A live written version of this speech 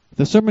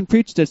The sermon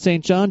preached at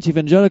St. John's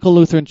Evangelical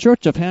Lutheran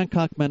Church of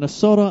Hancock,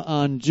 Minnesota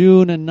on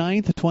June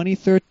 9th,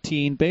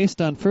 2013, based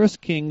on 1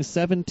 Kings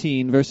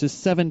 17, verses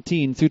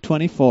 17 through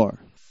 24.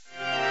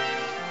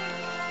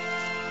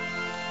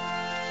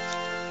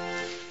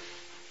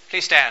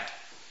 Please stand.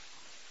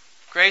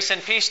 Grace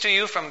and peace to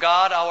you from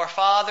God our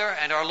Father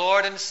and our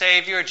Lord and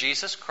Savior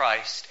Jesus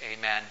Christ.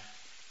 Amen.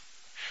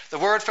 The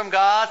word from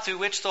God through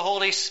which the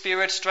Holy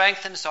Spirit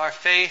strengthens our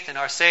faith in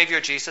our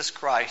Savior Jesus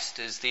Christ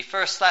is the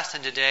first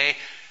lesson today,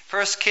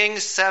 1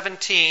 Kings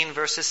 17,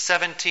 verses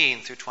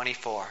 17 through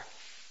 24.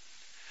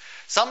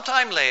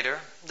 Sometime later,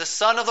 the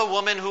son of the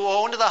woman who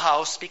owned the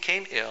house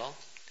became ill.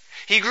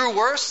 He grew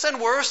worse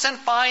and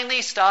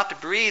finally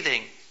stopped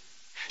breathing.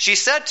 She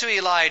said to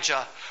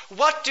Elijah,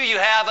 "What do you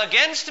have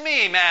against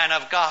me, man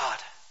of God?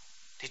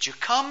 Did you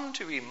come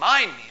to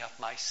remind me of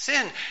my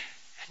sin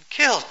and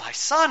kill my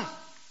son?"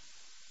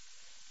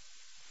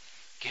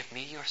 "Give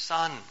me your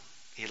son,"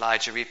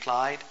 Elijah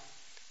replied.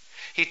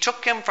 He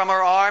took him from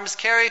her arms,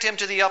 carried him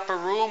to the upper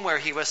room where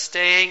he was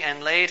staying,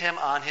 and laid him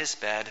on his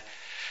bed.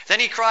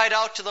 Then he cried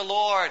out to the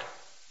Lord,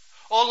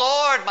 "O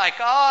Lord, my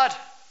God,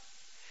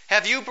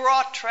 have you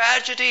brought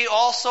tragedy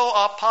also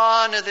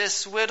upon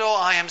this widow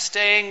I am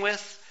staying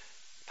with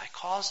by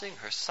causing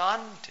her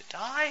son to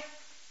die?"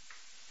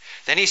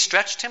 Then he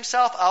stretched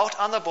himself out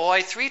on the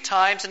boy 3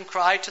 times and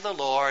cried to the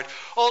Lord,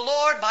 "O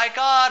Lord, my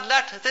God,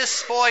 let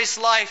this boy's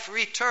life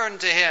return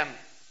to him."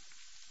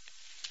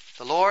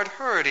 The Lord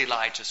heard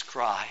Elijah's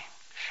cry,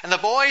 and the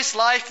boy's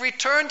life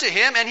returned to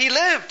him, and he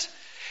lived.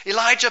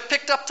 Elijah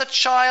picked up the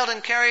child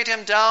and carried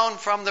him down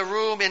from the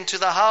room into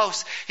the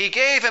house. He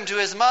gave him to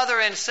his mother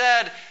and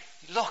said,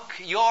 "Look,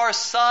 your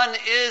son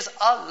is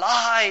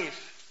alive."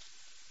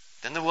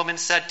 Then the woman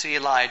said to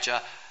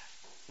Elijah,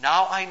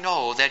 "Now I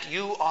know that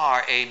you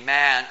are a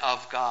man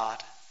of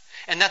God,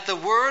 and that the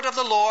word of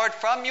the Lord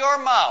from your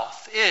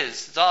mouth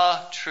is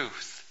the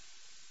truth."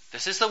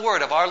 This is the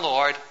word of our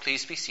Lord.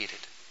 Please be seated.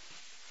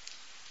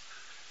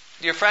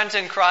 Dear friends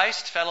in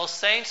Christ, fellow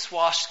saints,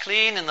 washed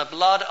clean in the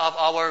blood of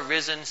our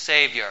risen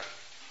Savior.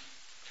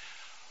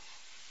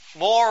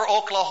 Moore,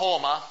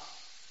 Oklahoma,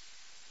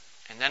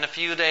 and then a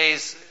few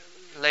days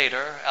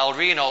later, El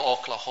Reno,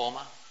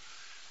 Oklahoma.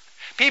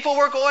 People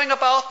were going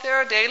about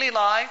their daily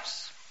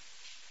lives,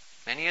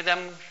 many of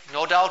them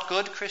no doubt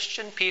good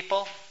Christian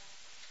people,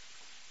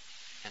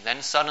 and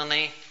then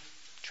suddenly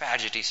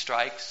tragedy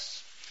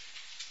strikes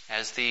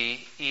as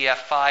the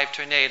EF5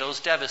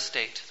 tornadoes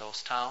devastate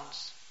those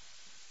towns.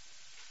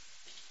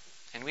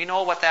 And we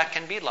know what that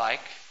can be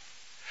like.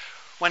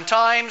 When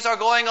times are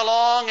going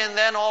along and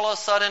then all of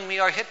a sudden we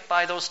are hit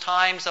by those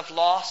times of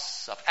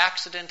loss, of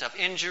accident, of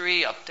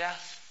injury, of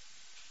death.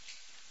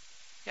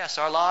 Yes,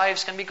 our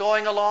lives can be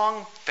going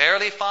along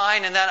fairly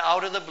fine, and then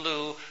out of the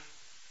blue,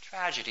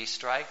 tragedy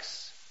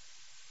strikes.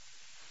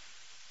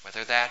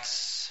 Whether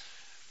that's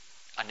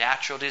a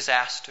natural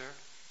disaster,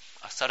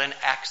 a sudden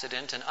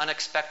accident, an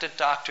unexpected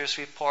doctor's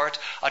report,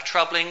 a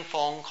troubling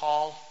phone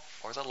call,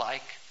 or the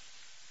like.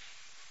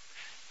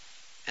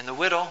 And the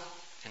widow,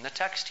 in the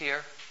text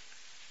here,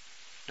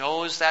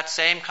 knows that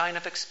same kind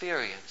of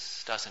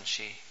experience, doesn't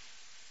she?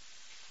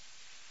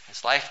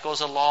 As life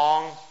goes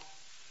along,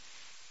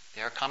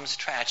 there comes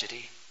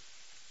tragedy.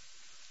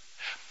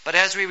 But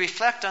as we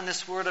reflect on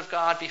this word of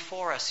God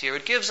before us here,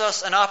 it gives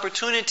us an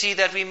opportunity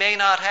that we may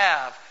not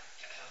have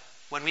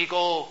when we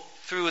go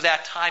through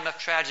that time of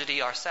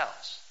tragedy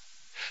ourselves.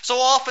 So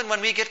often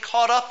when we get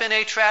caught up in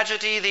a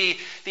tragedy,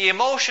 the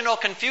emotional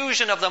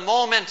confusion of the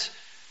moment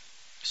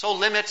so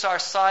limits our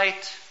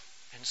sight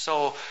and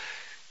so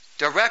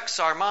directs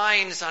our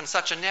minds on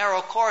such a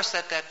narrow course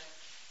that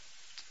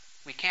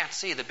we can't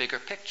see the bigger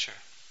picture.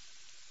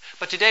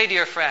 But today,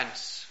 dear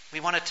friends, we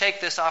want to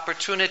take this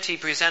opportunity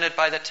presented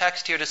by the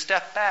text here to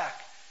step back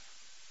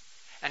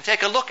and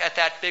take a look at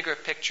that bigger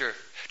picture,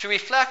 to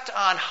reflect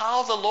on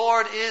how the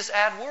Lord is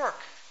at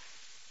work,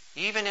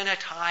 even in a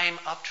time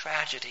of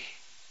tragedy.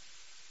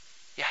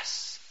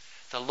 Yes,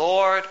 the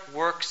Lord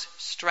works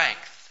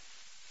strength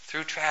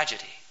through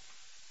tragedy.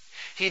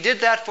 He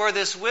did that for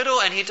this widow,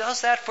 and He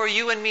does that for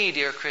you and me,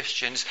 dear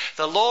Christians.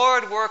 The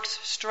Lord works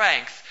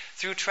strength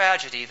through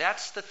tragedy.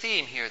 That's the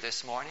theme here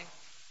this morning.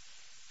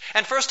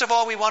 And first of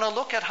all, we want to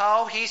look at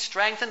how He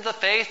strengthened the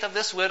faith of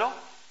this widow.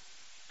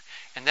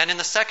 And then in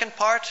the second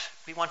part,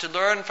 we want to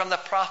learn from the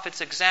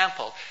prophet's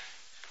example,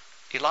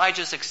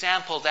 Elijah's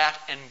example that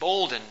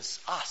emboldens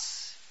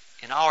us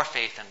in our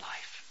faith and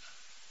life.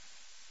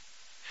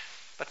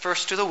 But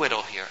first to the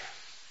widow here.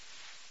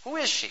 Who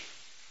is she?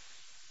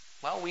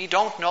 Well, we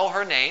don't know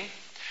her name.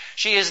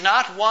 She is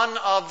not one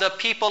of the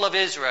people of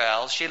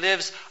Israel. She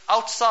lives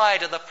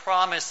outside of the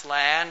promised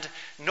land,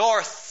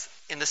 north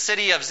in the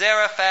city of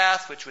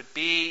Zarephath, which would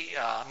be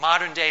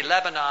modern-day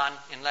Lebanon,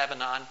 in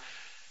Lebanon.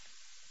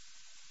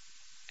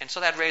 And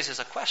so that raises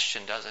a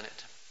question, doesn't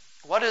it?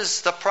 What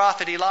is the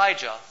prophet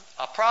Elijah,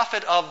 a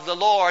prophet of the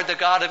Lord, the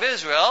God of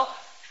Israel,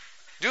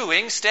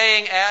 doing,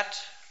 staying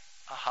at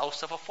a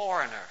house of a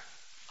foreigner,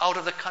 out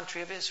of the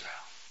country of Israel?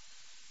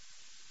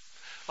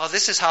 Well,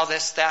 this is how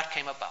that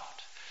came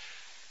about.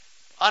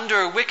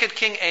 Under wicked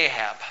King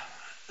Ahab,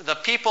 the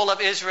people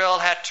of Israel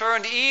had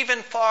turned even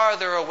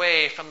farther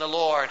away from the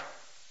Lord.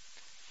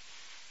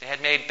 They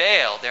had made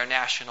Baal their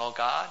national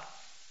god.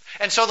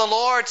 And so the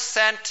Lord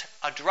sent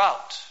a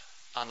drought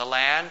on the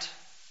land,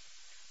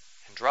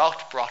 and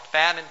drought brought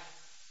famine.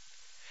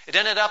 It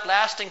ended up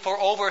lasting for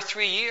over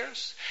 3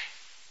 years.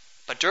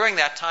 But during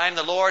that time,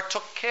 the Lord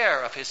took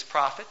care of his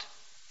prophet.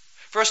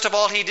 First of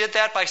all, he did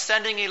that by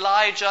sending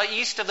Elijah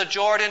east of the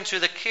Jordan to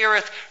the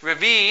Kerith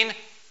ravine.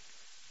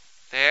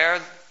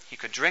 There he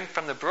could drink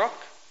from the brook,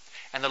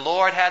 and the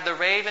Lord had the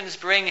ravens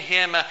bring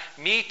him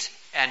meat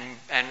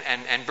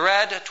and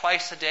bread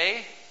twice a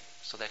day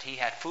so that he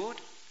had food.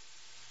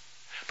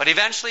 But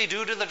eventually,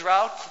 due to the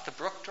drought, the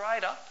brook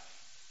dried up.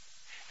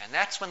 And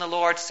that's when the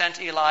Lord sent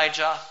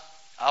Elijah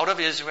out of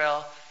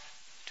Israel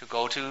to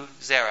go to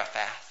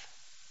Zarephath.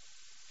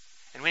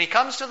 And when he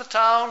comes to the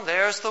town,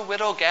 there's the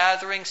widow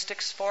gathering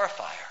sticks for a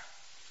fire.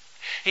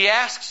 He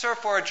asks her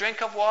for a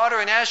drink of water,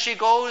 and as she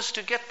goes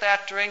to get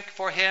that drink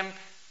for him,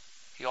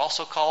 he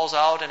also calls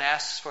out and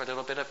asks for a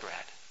little bit of bread.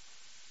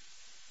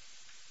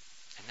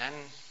 And then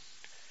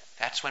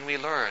that's when we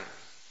learn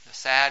the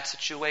sad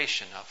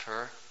situation of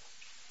her.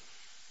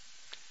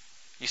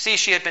 You see,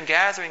 she had been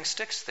gathering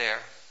sticks there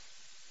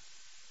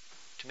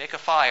to make a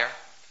fire,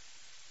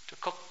 to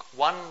cook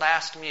one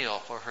last meal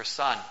for her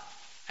son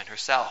and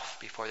herself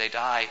before they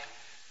died,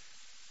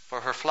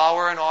 for her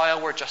flour and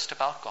oil were just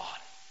about gone.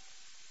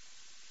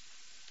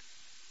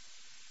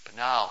 But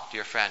now,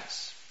 dear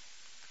friends,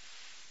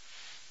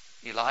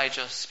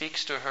 Elijah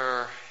speaks to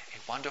her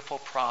a wonderful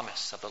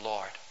promise of the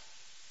Lord.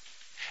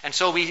 And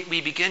so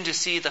we begin to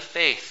see the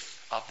faith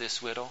of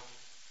this widow.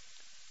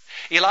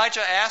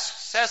 Elijah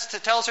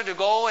tells her to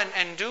go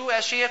and do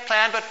as she had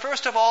planned, but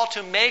first of all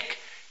to make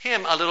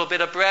him a little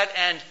bit of bread,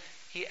 and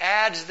he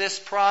adds this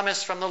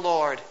promise from the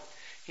Lord.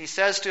 He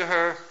says to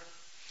her,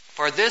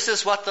 "For this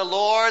is what the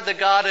Lord, the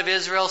God of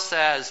Israel,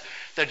 says,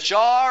 the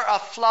jar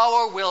of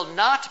flour will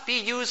not be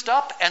used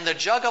up, and the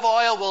jug of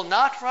oil will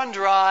not run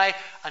dry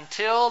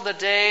until the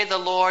day the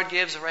Lord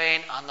gives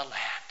rain on the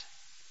land."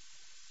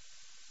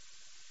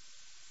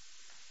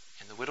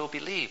 And the widow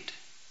believed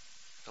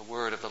the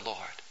word of the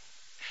Lord.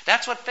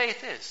 That's what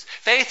faith is.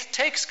 Faith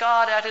takes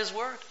God at his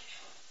word.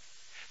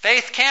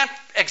 Faith can't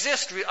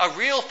exist, a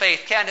real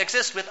faith can't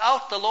exist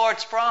without the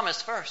Lord's promise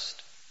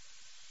first.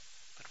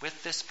 But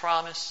with this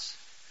promise,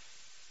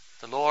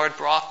 the Lord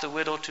brought the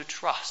widow to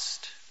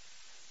trust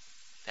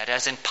that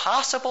as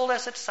impossible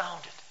as it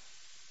sounded,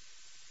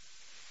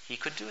 he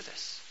could do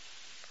this.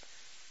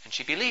 And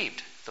she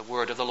believed the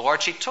word of the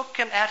Lord. She took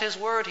him at his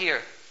word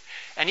here.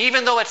 And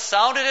even though it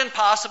sounded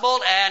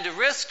impossible and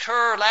risked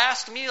her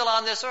last meal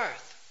on this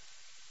earth,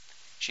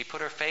 she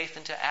put her faith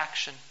into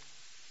action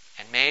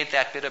and made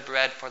that bit of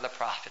bread for the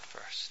prophet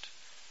first.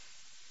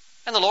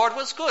 And the Lord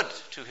was good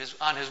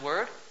on his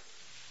word.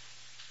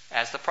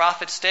 As the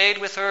prophet stayed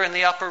with her in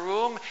the upper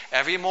room,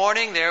 every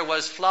morning there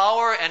was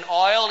flour and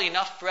oil,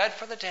 enough bread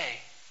for the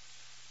day.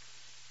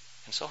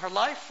 And so her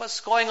life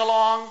was going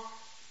along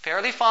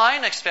fairly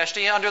fine,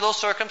 especially under those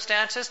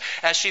circumstances.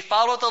 As she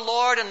followed the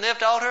Lord and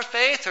lived out her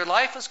faith, her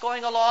life was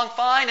going along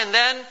fine, and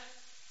then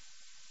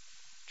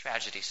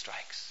tragedy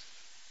strikes.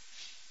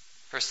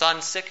 Her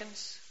son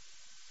sickens,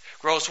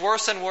 grows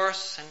worse and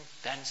worse, and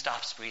then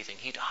stops breathing.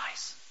 He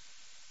dies.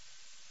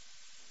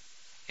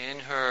 In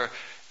her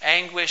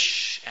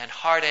anguish and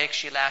heartache,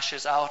 she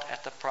lashes out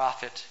at the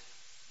prophet,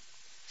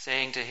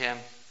 saying to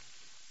him,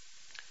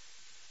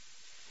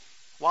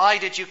 "Why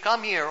did you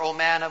come here, O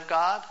man of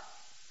God?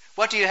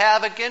 What do you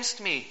have against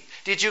me?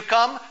 Did you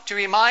come to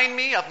remind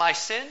me of my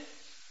sin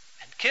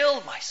and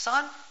kill my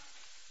son?"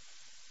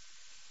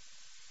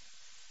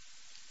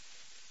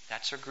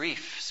 That's her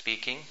grief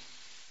speaking,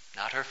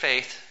 not her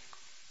faith.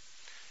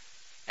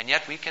 And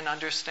yet we can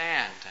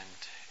understand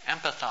and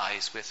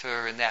empathize with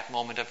her in that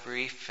moment of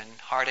grief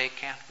and heartache,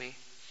 can't we?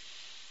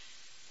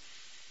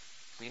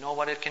 We know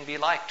what it can be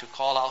like to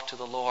call out to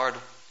the Lord,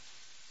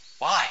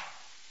 "Why?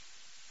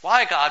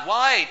 Why, God?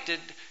 Why did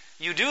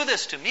you do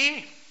this to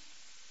me?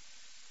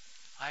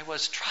 I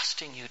was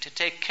trusting you to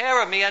take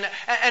care of me,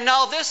 and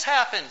now this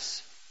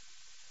happens.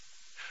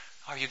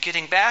 Are you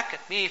getting back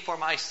at me for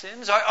my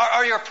sins?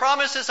 Are your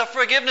promises of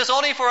forgiveness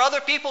only for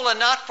other people and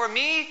not for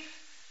me?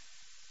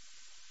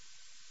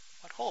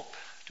 What hope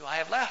do I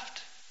have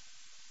left?"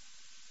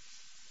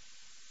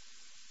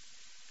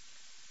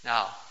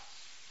 Now,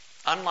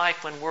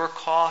 unlike when we're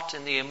caught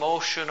in the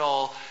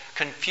emotional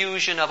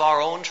confusion of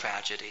our own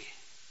tragedy,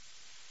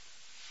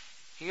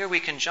 here we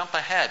can jump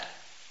ahead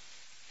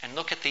and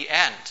look at the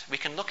end. We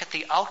can look at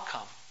the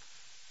outcome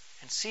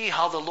and see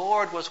how the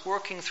Lord was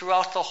working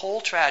throughout the whole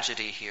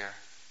tragedy here,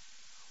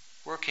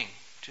 working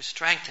to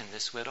strengthen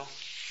this widow.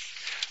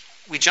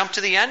 We jump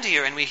to the end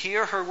here and we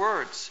hear her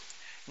words.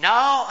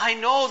 "Now I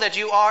know that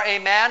you are a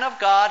man of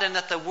God, and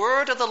that the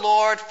word of the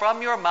Lord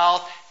from your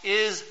mouth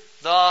is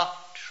the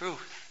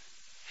truth."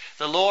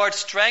 The Lord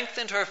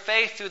strengthened her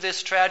faith through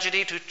this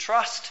tragedy to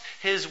trust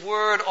his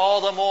word all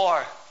the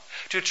more,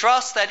 To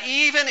trust that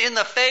even in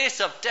the face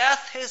of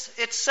death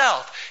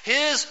itself,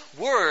 His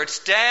Word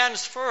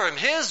stands firm.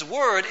 His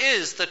Word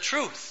is the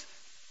truth.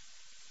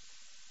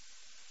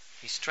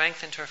 He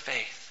strengthened her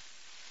faith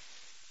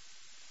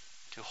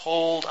to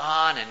hold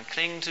on and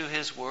cling to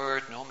His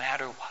Word no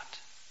matter what,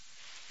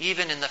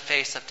 even in the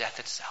face of death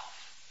itself.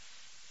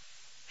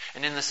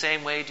 And in the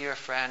same way, dear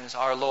friends,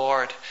 our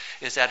Lord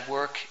is at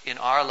work in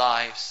our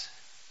lives.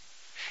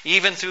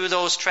 Even through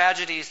those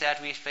tragedies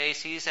that we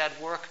face, He's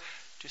at work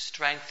to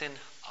strengthen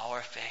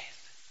our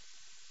faith,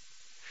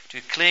 to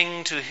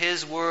cling to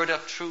His word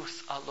of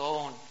truth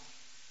alone.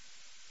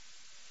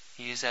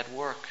 He is at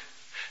work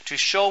to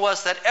show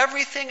us that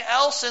everything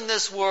else in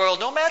this world,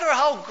 no matter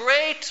how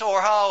great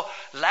or how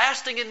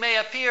lasting it may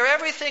appear,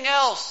 everything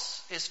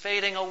else is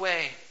fading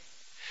away.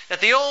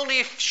 That the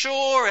only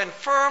sure and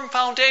firm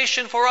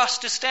foundation for us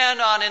to stand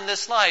on in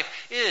this life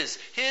is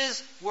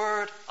His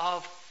word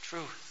of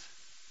truth.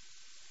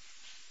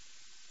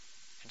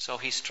 And so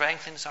He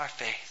strengthens our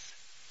faith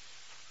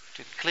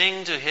to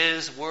cling to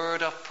His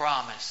word of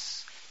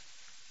promise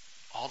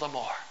all the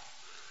more,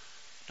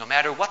 no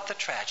matter what the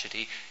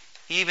tragedy,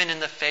 even in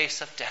the face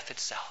of death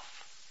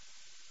itself.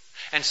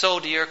 And so,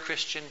 dear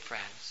Christian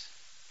friends,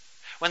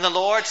 when the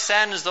Lord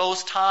sends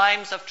those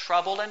times of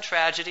trouble and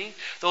tragedy,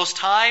 those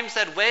times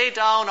that weigh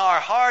down our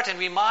heart and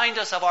remind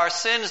us of our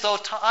sins, those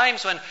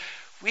times when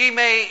we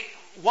may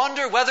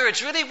wonder whether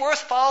it's really worth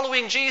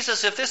following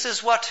Jesus if this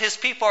is what His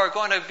people are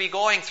going to be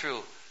going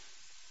through,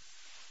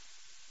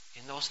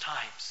 in those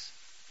times,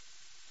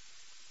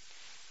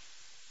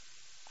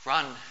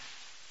 run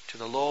to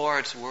the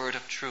Lord's word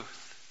of truth.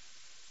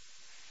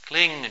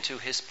 Cling to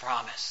His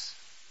promise.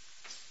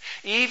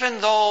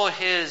 Even though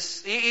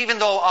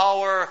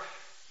our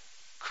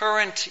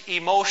current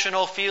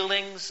emotional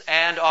feelings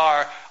and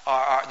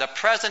the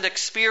present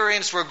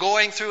experience we're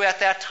going through at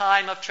that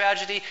time of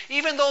tragedy,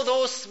 even though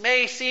those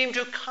may seem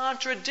to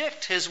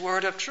contradict His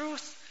word of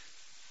truth,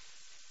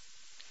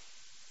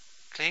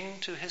 cling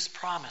to His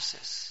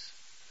promises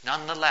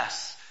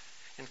nonetheless.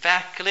 In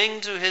fact,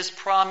 cling to His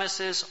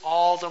promises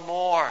all the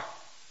more.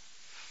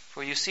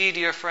 For you see,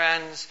 dear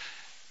friends,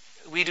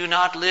 we do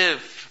not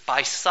live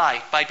by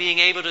sight, by being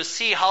able to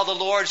see how the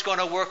Lord's going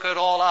to work it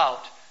all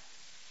out.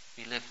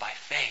 We live by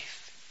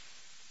faith.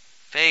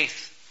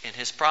 Faith in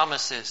His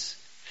promises,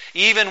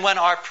 even when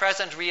our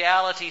present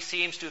reality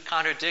seems to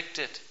contradict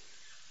it.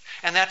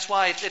 And that's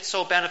why it's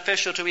so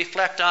beneficial to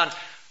reflect on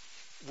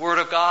Word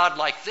of God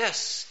like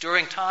this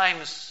during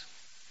times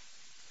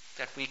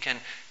that we can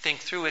think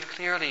through it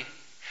clearly.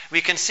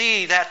 We can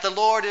see that the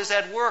Lord is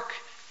at work,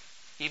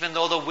 even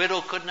though the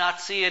widow could not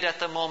see it at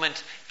the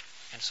moment.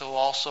 And so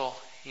also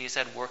He is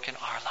at work in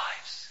our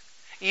lives,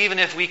 even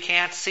if we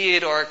can't see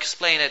it or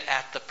explain it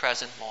at the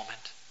present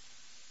moment.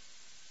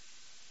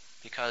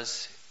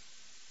 Because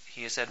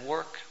He is at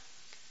work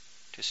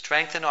to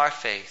strengthen our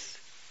faith,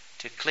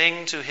 to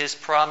cling to His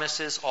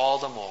promises all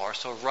the more.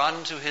 So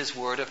run to His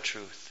word of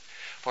truth.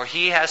 For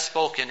He has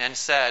spoken and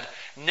said,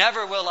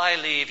 "Never will I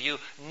leave you,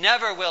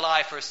 never will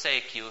I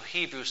forsake you."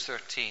 Hebrews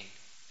 13.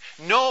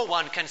 No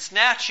one can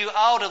snatch you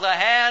out of the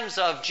hands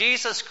of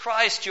Jesus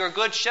Christ, your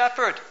good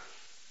shepherd.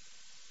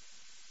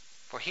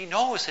 For He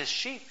knows His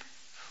sheep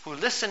who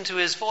listen to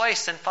His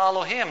voice and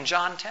follow Him.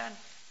 John 10.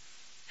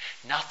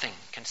 Nothing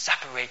can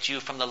separate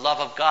you from the love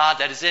of God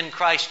that is in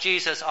Christ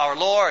Jesus our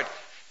Lord.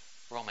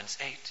 Romans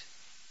 8.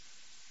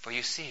 For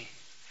you see,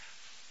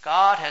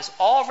 God has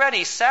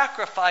already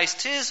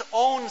sacrificed His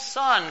own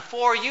Son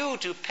for you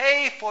to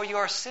pay for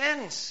your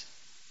sins.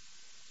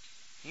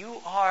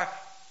 You are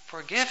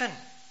forgiven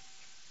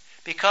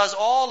because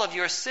all of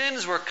your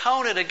sins were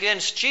counted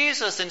against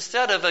Jesus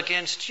instead of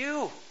against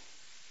you.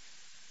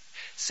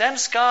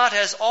 Since God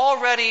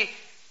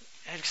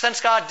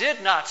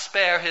did not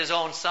spare His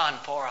own Son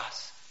for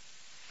us,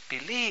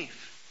 believe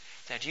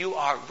that you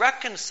are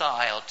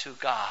reconciled to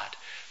God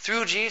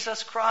through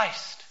Jesus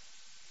Christ.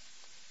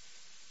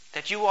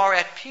 That you are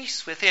at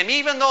peace with Him,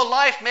 even though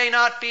life may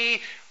not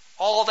be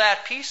all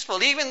that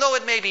peaceful, even though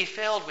it may be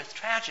filled with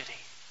tragedy.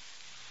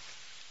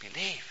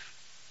 Believe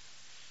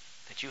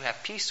that you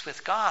have peace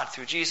with God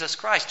through Jesus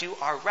Christ. You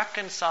are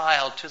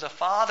reconciled to the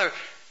Father,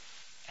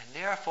 and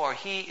therefore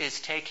He is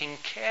taking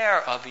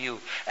care of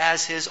you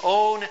as His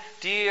own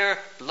dear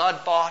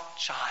blood-bought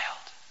child.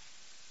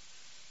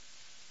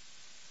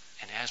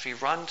 And as we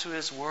run to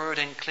His word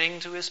and cling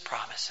to His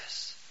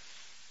promises,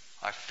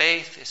 our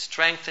faith is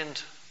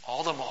strengthened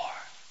all the more,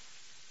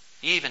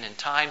 even in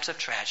times of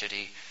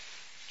tragedy,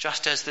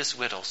 just as this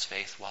widow's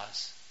faith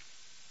was.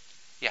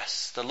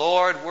 Yes, the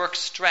Lord works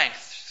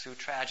strength through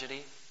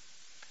tragedy.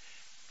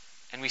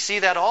 And we see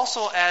that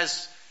also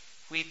as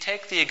we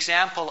take the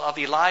example of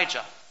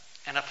Elijah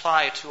and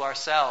apply it to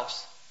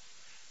ourselves,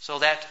 so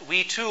that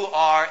we too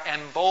are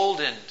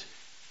emboldened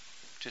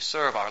to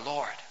serve our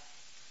Lord.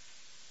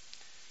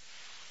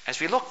 As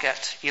we look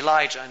at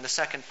Elijah in the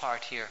second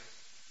part here,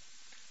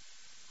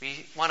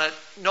 we want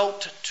to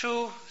note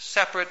two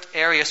separate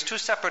areas, two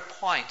separate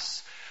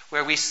points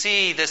where we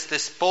see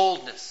this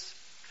boldness.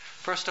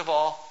 First of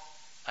all,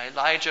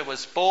 Elijah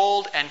was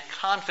bold and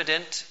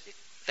confident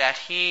that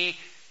he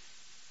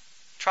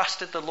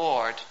trusted the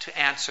Lord to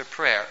answer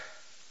prayer.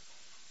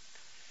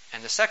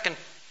 And the second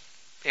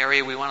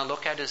area we want to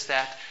look at is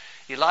that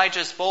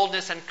Elijah's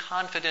boldness and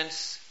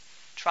confidence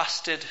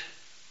trusted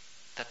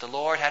that the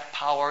Lord had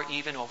power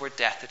even over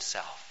death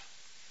itself.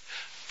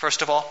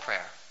 First of all,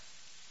 prayer.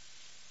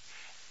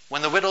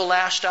 When the widow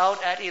lashed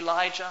out at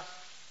Elijah,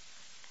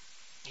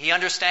 he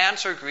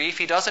understands her grief.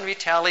 He doesn't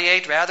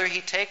retaliate. Rather,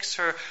 he takes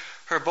her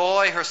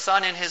boy, her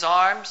son, in his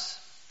arms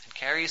and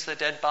carries the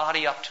dead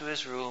body up to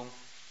his room,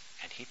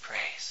 and he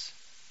prays.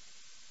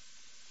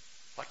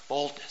 What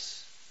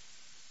boldness.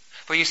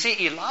 For you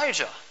see,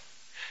 Elijah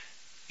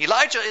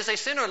is a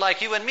sinner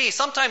like you and me.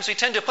 Sometimes we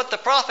tend to put the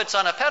prophets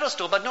on a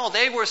pedestal, but no,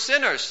 they were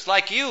sinners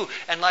like you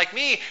and like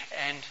me.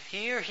 And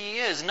here he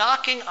is,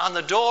 knocking on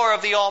the door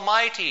of the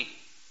Almighty,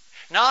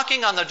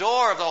 knocking on the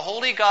door of the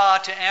Holy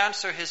God to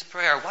answer his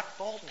prayer. What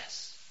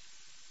boldness.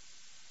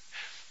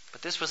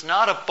 But this was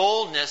not a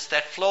boldness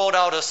that flowed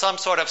out of some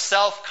sort of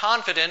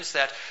self-confidence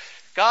that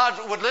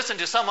God would listen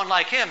to someone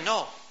like him.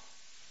 No,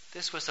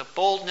 this was a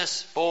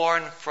boldness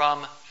born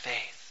from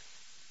faith.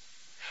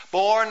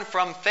 Born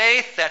from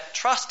faith that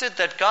trusted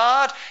that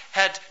God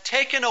had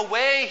taken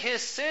away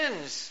his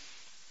sins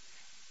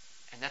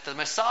and that the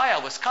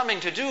Messiah was coming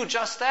to do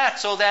just that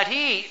so that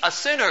he, a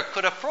sinner,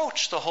 could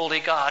approach the Holy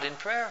God in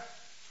prayer.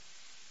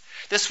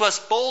 This was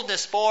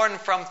boldness born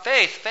from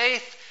faith,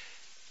 faith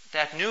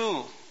that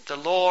knew the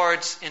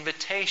Lord's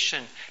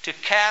invitation to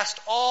cast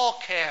all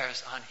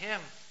cares on him.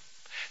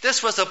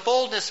 This was a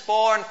boldness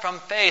born from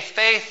faith,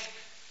 faith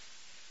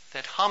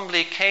that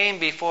humbly came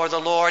before the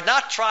Lord,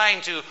 not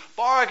trying to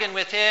bargain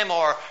with him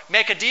or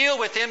make a deal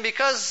with him,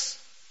 because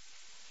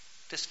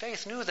this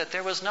faith knew that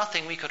there was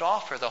nothing we could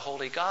offer the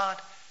Holy God.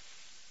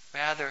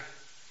 Rather,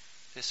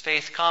 this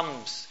faith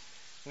comes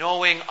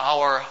knowing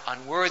our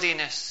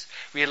unworthiness,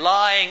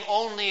 relying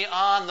only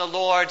on the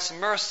Lord's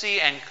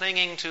mercy and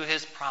clinging to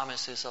his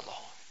promises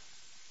alone.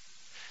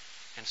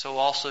 And so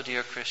also,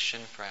 dear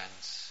Christian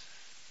friends,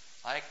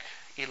 like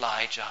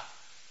Elijah,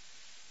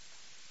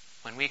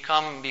 when we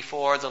come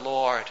before the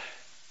Lord,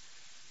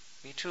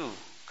 we too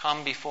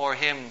come before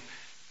him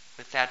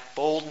with that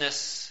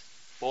boldness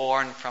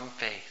born from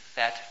faith,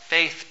 that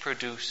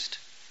faith-produced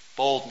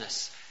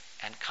boldness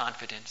and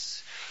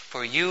confidence.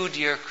 For you,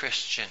 dear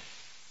Christian,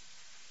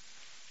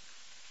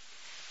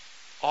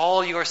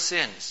 all your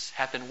sins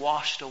have been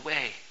washed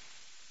away.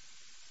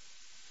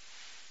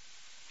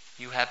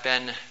 You have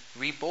been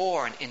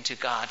reborn into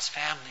God's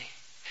family.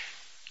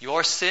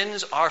 Your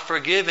sins are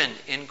forgiven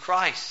in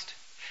Christ.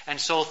 And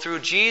so through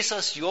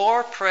Jesus,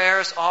 your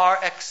prayers are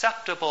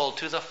acceptable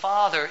to the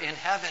Father in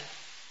heaven.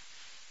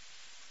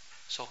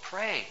 So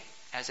pray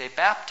as a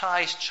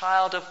baptized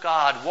child of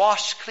God,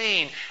 washed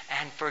clean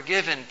and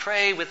forgiven.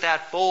 Pray with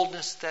that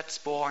boldness that's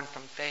born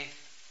from faith.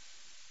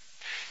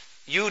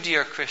 You,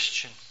 dear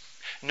Christian,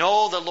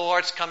 know the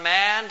Lord's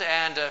command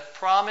and a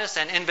promise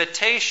and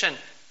invitation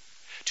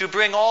to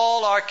bring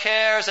all our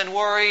cares and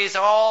worries,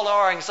 all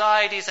our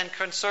anxieties and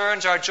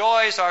concerns, our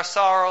joys, our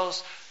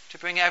sorrows, to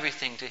bring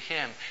everything to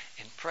him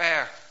in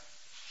prayer.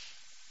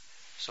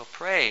 So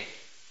pray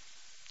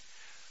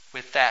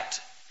with that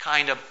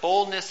kind of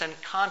boldness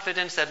and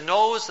confidence that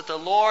knows that the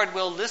Lord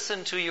will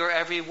listen to your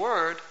every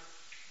word,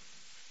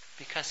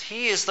 because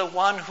he is the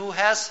one who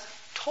has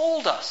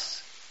told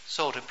us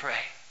so to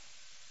pray.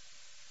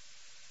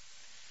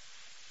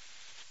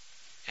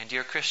 And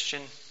dear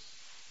Christian,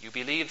 you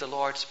believe the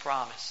Lord's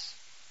promise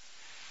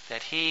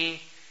that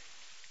he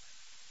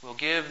will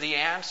give the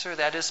answer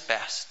that is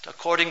best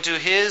according to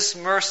his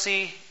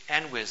mercy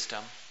and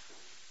wisdom.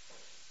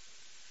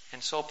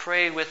 And so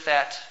pray with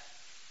that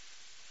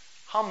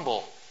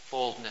humble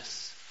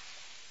boldness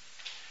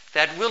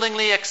that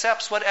willingly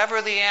accepts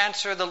whatever the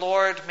answer the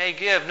Lord may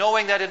give,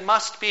 knowing that it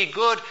must be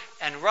good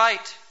and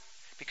right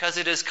because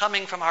it is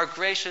coming from our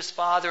gracious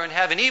Father in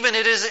heaven, even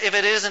if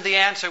it isn't the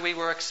answer we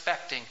were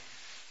expecting.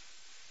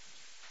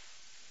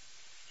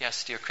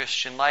 Yes, dear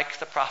Christian, like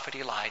the prophet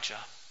Elijah,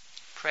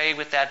 pray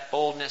with that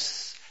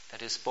boldness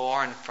that is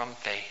born from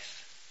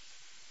faith.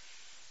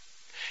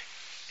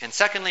 And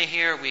secondly,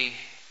 here we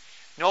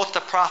note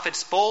the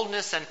prophet's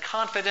boldness and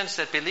confidence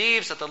that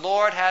believes that the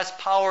Lord has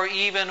power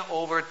even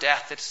over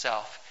death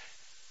itself.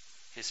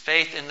 His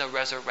faith in the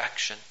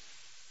resurrection.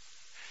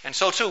 And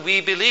so too,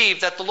 we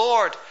believe that the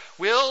Lord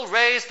will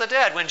raise the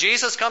dead. When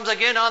Jesus comes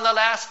again on the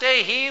last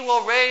day, he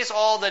will raise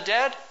all the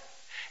dead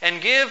and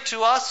give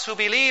to us who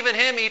believe in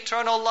him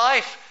eternal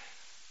life.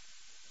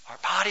 Our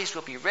bodies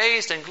will be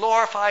raised and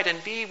glorified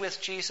and be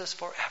with Jesus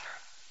forever.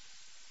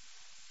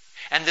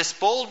 And this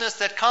boldness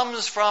that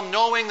comes from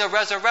knowing the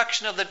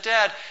resurrection of the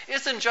dead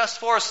isn't just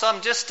for some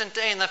distant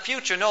day in the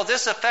future. No,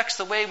 this affects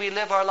the way we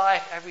live our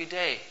life every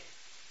day.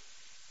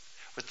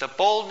 With the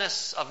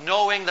boldness of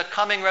knowing the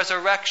coming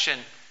resurrection,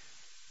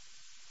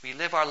 we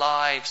live our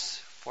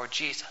lives for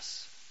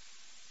Jesus.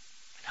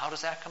 And how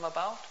does that come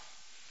about?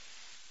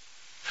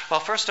 Well,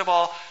 first of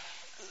all,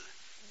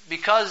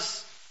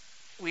 because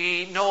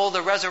we know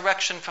the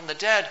resurrection from the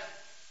dead,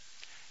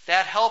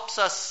 that helps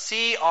us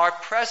see our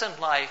present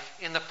life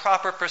in the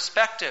proper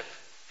perspective.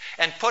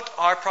 and put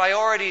our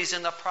priorities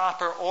in the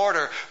proper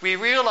order, we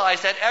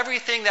realize that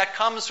everything that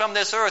comes from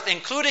this earth,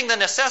 including the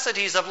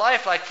necessities of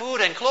life like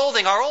food and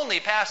clothing, are only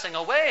passing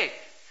away.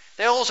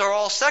 Those are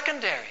all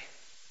secondary.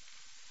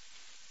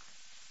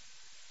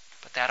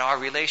 But that our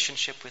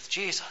relationship with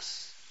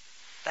Jesus,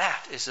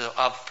 that is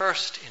of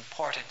first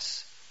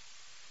importance.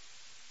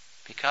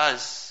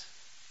 Because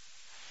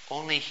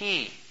only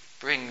He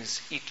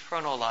brings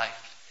eternal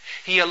life.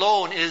 He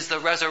alone is the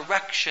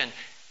resurrection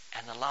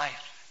and the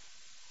life.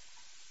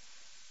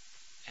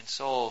 And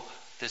so,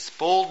 this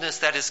boldness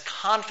that is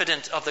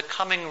confident of the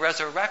coming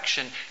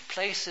resurrection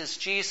places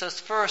Jesus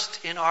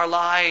first in our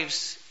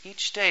lives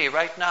each day,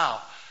 right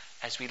now,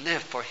 as we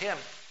live for Him.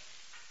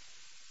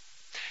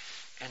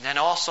 And then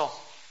also,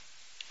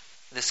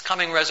 this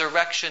coming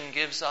resurrection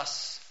gives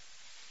us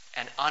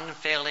an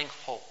unfailing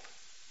hope.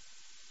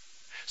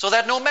 So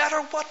that no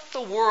matter what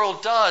the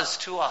world does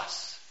to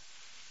us,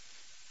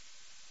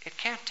 it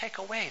can't take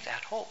away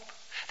that hope.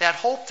 That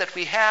hope that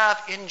we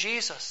have in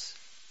Jesus.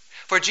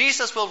 For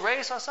Jesus will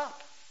raise us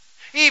up.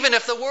 Even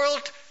if the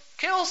world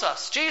kills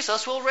us,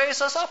 Jesus will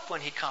raise us up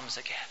when He comes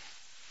again.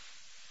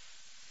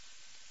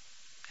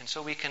 And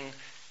so we can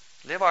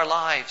live our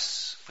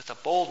lives with a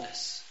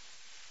boldness.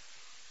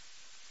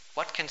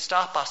 What can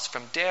stop us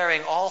from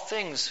daring all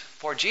things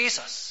for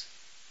Jesus?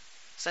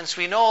 Since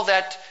we know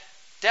that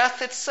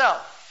death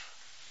itself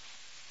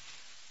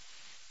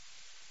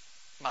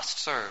must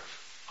serve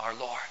our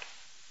Lord.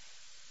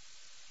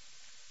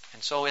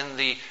 And so in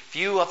the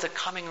view of the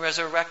coming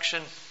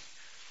resurrection,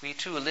 we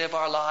too live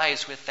our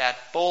lives with that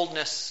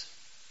boldness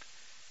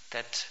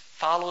that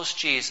follows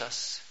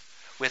Jesus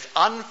with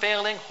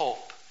unfailing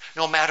hope.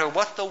 No matter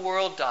what the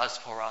world does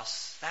for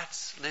us,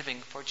 that's living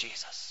for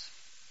Jesus.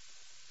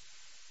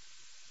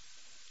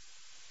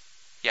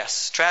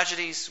 Yes,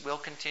 tragedies will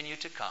continue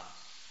to come.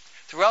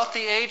 Throughout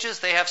the ages,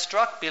 they have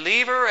struck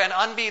believer and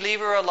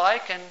unbeliever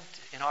alike, and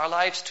in our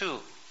lives too,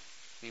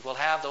 we will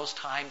have those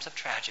times of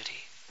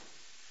tragedy.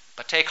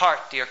 But take heart,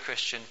 dear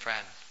Christian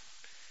friend,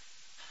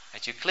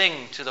 as you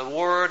cling to the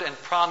word and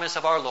promise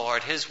of our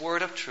Lord, His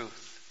word of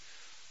truth.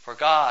 For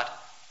God,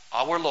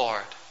 our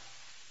Lord,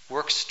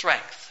 works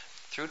strength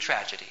through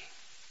tragedy.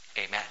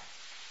 Amen.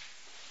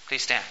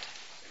 Please stand.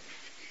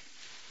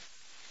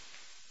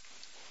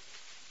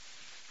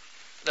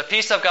 The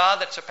peace of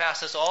God that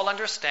surpasses all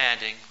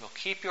understanding will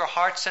keep your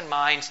hearts and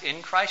minds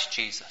in Christ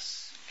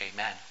Jesus.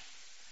 Amen.